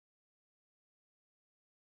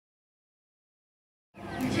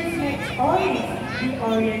just next Orange, the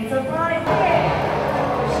Oriental Pride.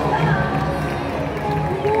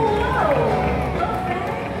 Wow!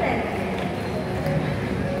 Perfect!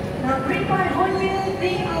 Now, green white hornbill,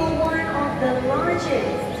 they are one of the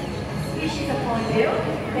largest species of hornbill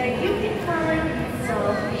that you can find in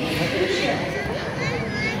Southeast Asia.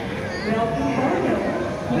 Well, in Borneo,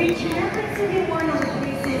 which happens to be one of the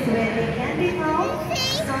places where they can be found,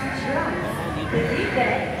 some tribes believe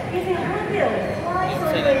that if a hornbill flies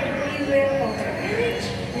over the area of a village,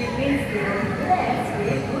 it means they will be blessed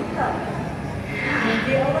with good luck. Did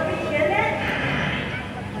you already hear that?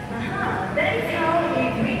 That is how a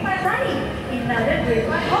green white honey, another green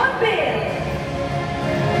white hornbill.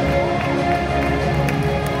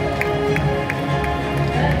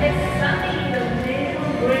 It's sunny in the middle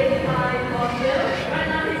great white hornbill. Right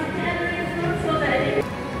now he's gathering fruit so that it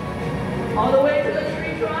all the way to the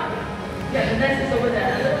tree trunk. Yeah, the nest is over there.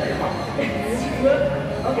 A little bit hot.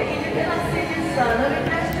 Okay, if you cannot see this, let me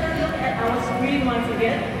just look at our screen once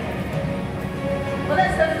again. Well,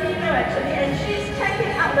 that's the female actually, and she's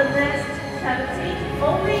checking out the nest cavity.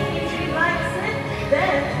 Only if she likes it,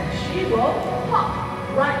 then she will pop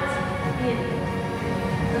right in.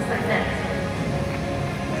 Just like that.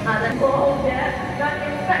 Then go home there. But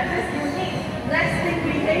in fact, this unique nesting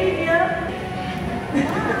behavior.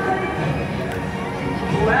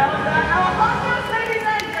 Well done, our hornbills, ladies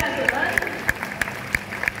and gentlemen.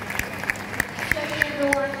 Checking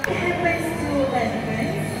everyone happens to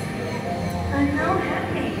advance. I'm now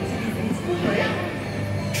happy to be peaceful break.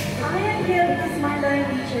 I am here because my line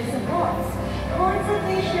teacher supports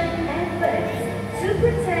conservation efforts to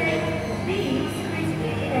protect these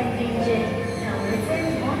critically endangered Hamilton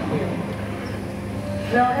hornbill.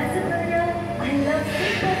 Well, as a birder, I love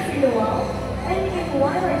sequence in the wild and in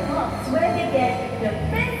wildlife parks where they get the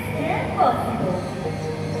best care possible.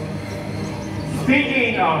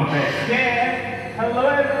 Speaking of best care, hello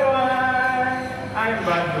everyone! I'm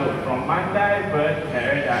Bantu from Mandai Bird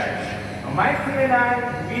Paradise. My team and I,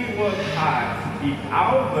 we work hard to keep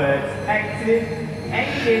our birds active,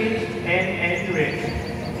 engaged, and enriched.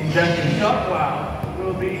 In just a short while,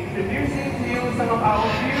 we'll be introducing to you some of our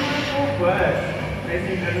beautiful birds. Let's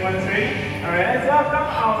see if everyone's ready. Alright, let's welcome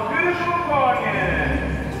our beautiful foreigners.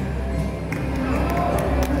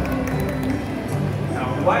 Now,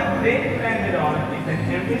 what they landed on is an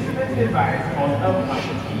enrichment device called a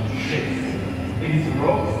puppy disc. It is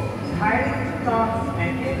ropes tied into knots,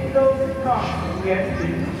 and in those knots we have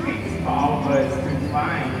different treats for our birds to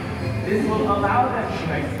find. This will allow them to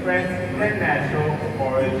express their natural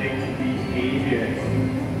foraging behaviors.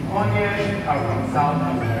 Hornbills are from South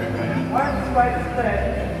America, and once widespread,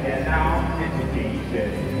 they are now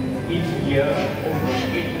endangered. Each year, over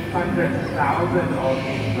 800,000 of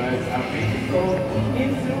these birds are being sold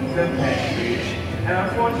into the pet trade. And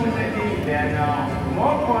unfortunately, there are now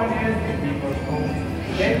more hornbills in people's homes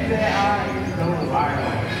than there are in the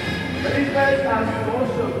wild. But these birds are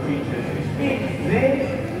social creatures, which means they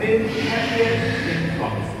live happiest in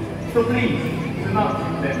flocks. So please, do not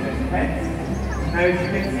keep them as pets. Now as you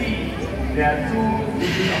can see, there are two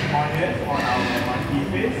species of hornbills on our monkey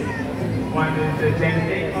fish. One is the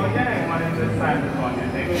genetic hornbill and one is the silent hornbill.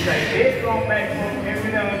 They look like they come back home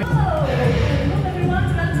every now and then. Hello everyone,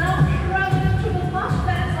 we are now traveling through the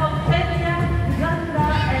marshlands of Kenya, Uganda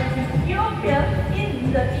and Ethiopia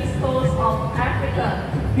in the east coast of Africa.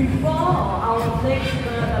 Before our next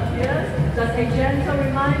bird appears, just a gentle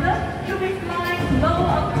reminder to be flying low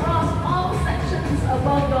across all sections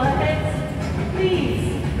above your heads.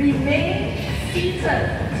 Please remain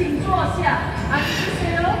seated, 请坐下,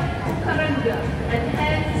 until and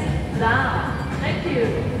hands down. Thank you.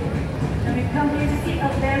 Now we come here to see a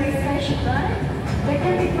very special bird that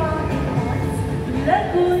can be found in ponds,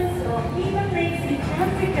 lagoons, or even lakes in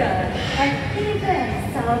Africa and even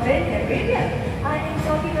Southern Arabia. I am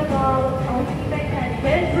talking about our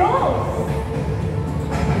pelican rose.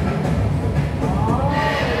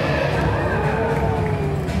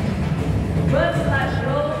 Birds like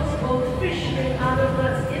roes both fish with other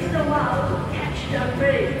birds in the wild to catch their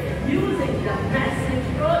prey using their massive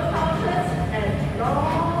throat pouches and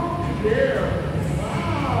long bills.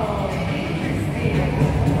 Wow, interesting.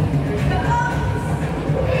 Did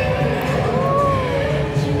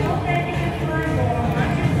you know that they can fly for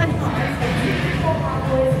hundreds of miles for 64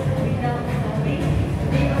 hours without stopping?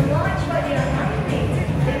 They are large but they are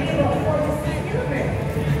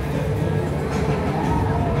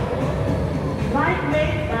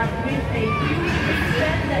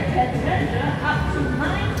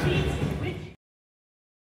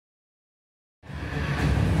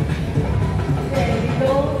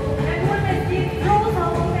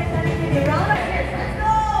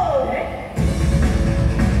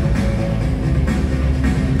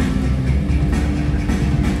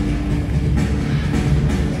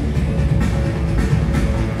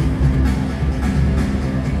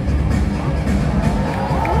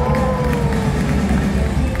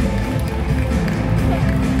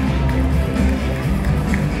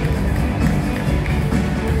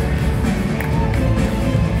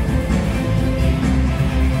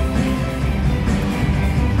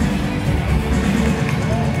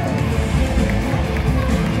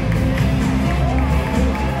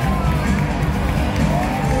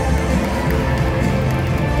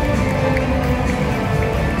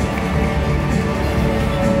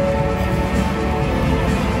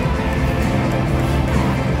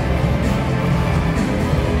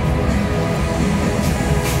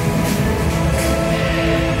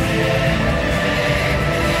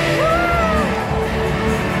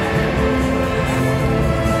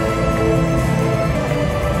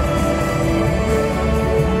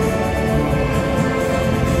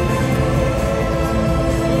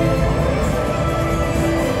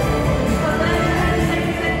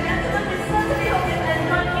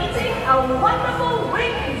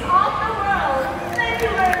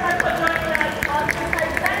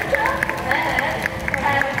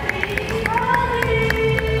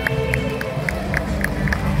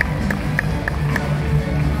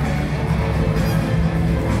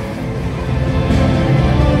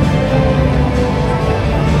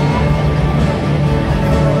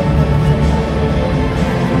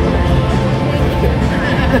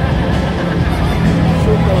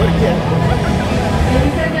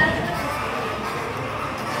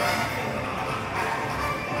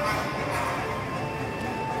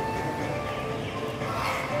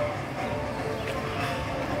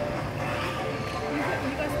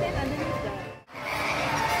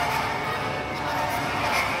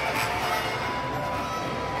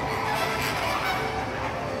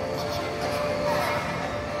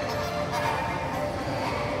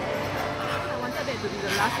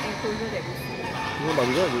closer that we see. No, but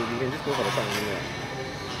we can just go for the side only.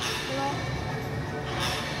 Hello?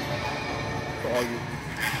 For all you.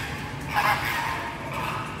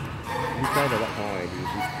 This guy the what come out already.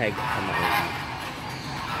 This tag come out already.